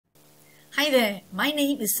Hi there, my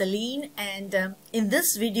name is Celine, and in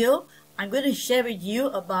this video I'm going to share with you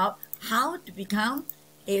about how to become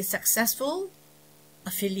a successful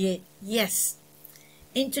affiliate. Yes,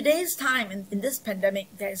 in today's time, in this pandemic,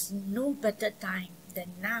 there's no better time than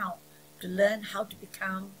now to learn how to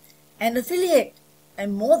become an affiliate.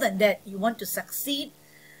 And more than that, you want to succeed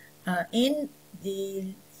in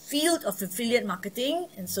the field of affiliate marketing.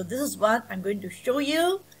 And so this is what I'm going to show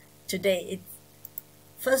you today.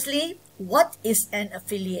 Firstly, what is an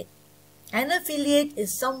affiliate? An affiliate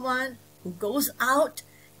is someone who goes out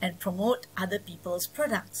and promote other people's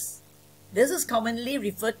products. This is commonly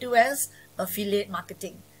referred to as affiliate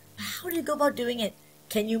marketing. How do you go about doing it?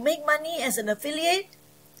 Can you make money as an affiliate?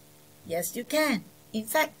 Yes, you can. In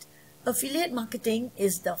fact, affiliate marketing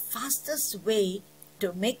is the fastest way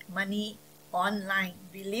to make money online,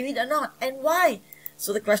 believe it or not. And why?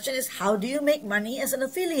 So the question is, how do you make money as an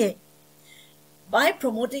affiliate? By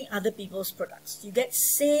promoting other people's products. You get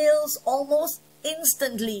sales almost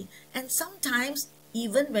instantly, and sometimes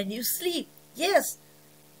even when you sleep. Yes.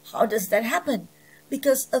 How does that happen?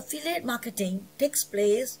 Because affiliate marketing takes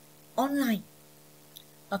place online,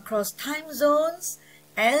 across time zones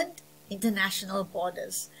and international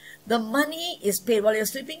borders. The money is paid while you're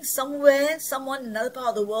sleeping somewhere. Someone in another part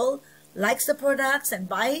of the world likes the products and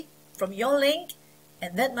buy from your link,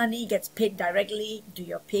 and that money gets paid directly to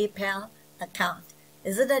your PayPal account.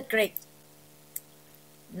 Isn't that great?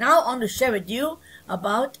 Now I want to share with you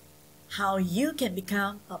about how you can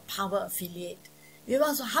become a power affiliate. You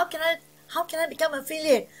ask, so how can I become an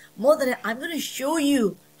affiliate? More than that, I'm going to show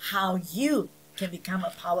you how you can become a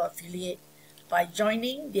power affiliate by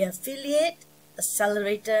joining the Affiliate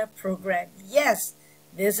Accelerator program. Yes,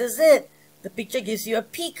 this is it. The picture gives you a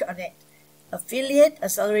peek on it. Affiliate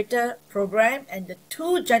Accelerator program, and the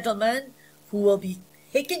two gentlemen who will be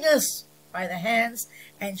taking us by the hands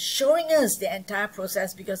and showing us the entire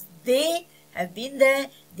process, because they have been there,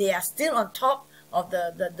 they are still on top of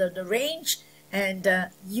the range, and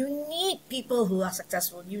you need people who are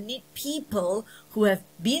successful. You need people who have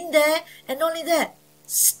been there, and not only that,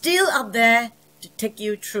 still up there to take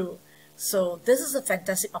you through. So this is a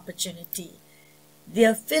fantastic opportunity. The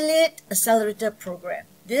Affiliate Accelerator program.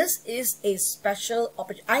 This is a special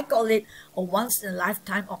opportunity. I call it a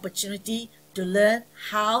once-in-a-lifetime opportunity to learn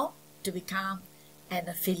how to become an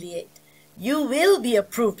affiliate. You will be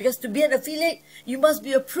approved, because to be an affiliate, you must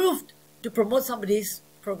be approved to promote somebody's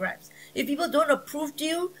programs. If people don't approve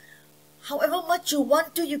you, however much you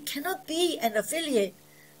want to, you cannot be an affiliate.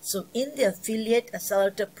 So in the Affiliate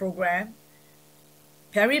Accelerator program,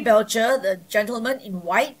 Perry Belcher, the gentleman in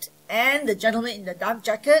white, and the gentleman in the dark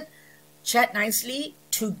jacket chat nicely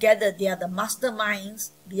together. They are the masterminds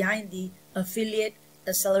behind the Affiliate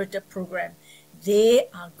Accelerator program. They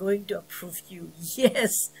are going to approve you,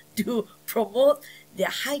 yes, to promote their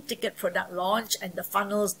high-ticket product launch and the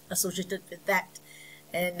funnels associated with that.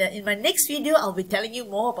 And in my next video, I'll be telling you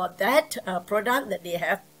more about that product that they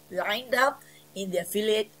have lined up in the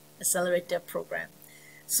Affiliate Accelerator program.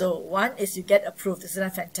 So one is you get approved. Isn't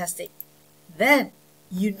that fantastic? Then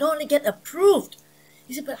you not only get approved,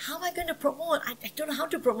 you say, but how am I going to promote? I don't know how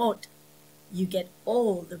to promote. You get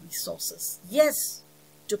all the resources, yes,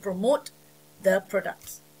 to promote the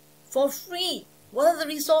products for free. What are the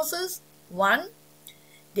resources? One,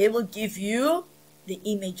 they will give you the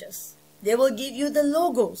images. They will give you the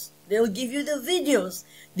logos. They will give you the videos.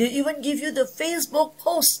 They'll even give you the Facebook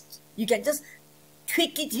posts. You can just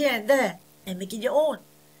tweak it here and there and make it your own.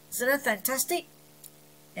 Isn't that fantastic?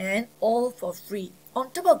 And all for free.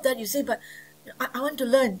 On top of that, you say, but I want to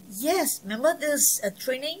learn. Yes, remember this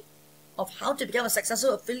training of how to become a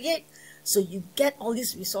successful affiliate? So you get all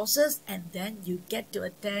these resources, and then you get to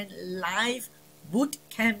attend live boot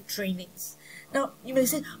camp trainings. Now, you may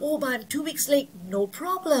say, oh, but I'm 2 weeks late. No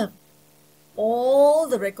problem. All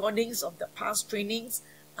the recordings of the past trainings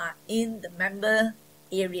are in the member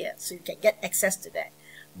area, so you can get access to that.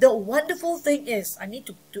 The wonderful thing is, I need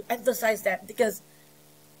to emphasize that, because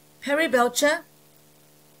Perry Belcher,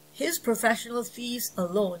 his professional fees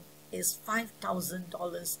alone is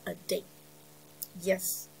 $5,000 a day.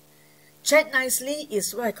 Yes. Chat Nicely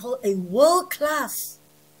is what I call a world-class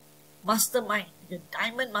mastermind, a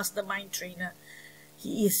diamond mastermind trainer.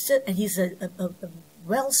 He is, and he's a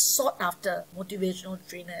well sought-after motivational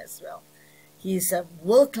trainer as well. He is a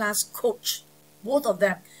world-class coach, both of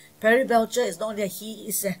them. Perry Belcher is not only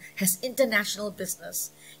has international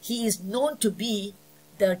business. He is known to be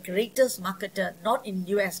the greatest marketer, not in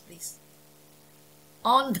US, please,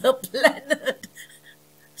 on the planet.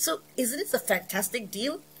 So isn't it a fantastic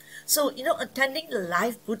deal? So, attending the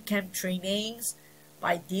live bootcamp trainings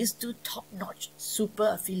by these two top-notch super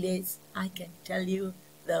affiliates, I can tell you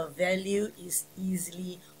the value is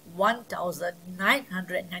easily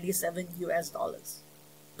 1,997 US dollars.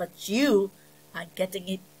 But you are getting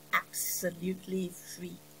it absolutely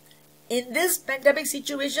free. In this pandemic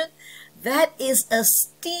situation, that is a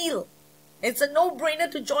steal. It's a no-brainer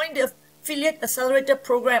to join the Affiliate Accelerator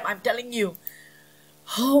program, I'm telling you.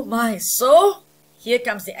 Oh my, so here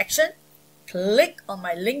comes the action. Click on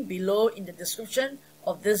my link below in the description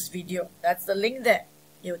of this video. That's the link there.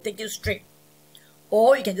 It will take you straight.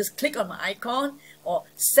 Or you can just click on my icon or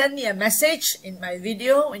send me a message in my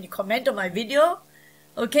video when you comment on my video.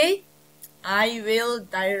 Okay? I will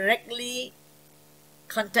directly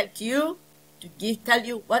contact you to tell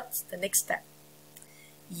you what's the next step.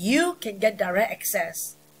 You can get direct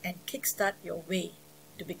access and kickstart your way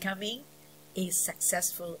to becoming a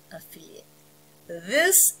successful affiliate.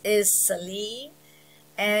 This is Celine,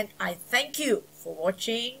 and I thank you for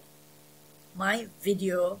watching my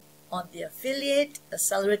video on the Affiliate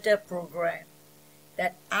Accelerator program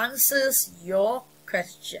that answers your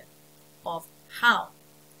question of how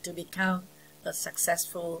to become a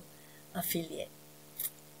successful affiliate.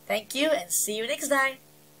 Thank you and see you next time.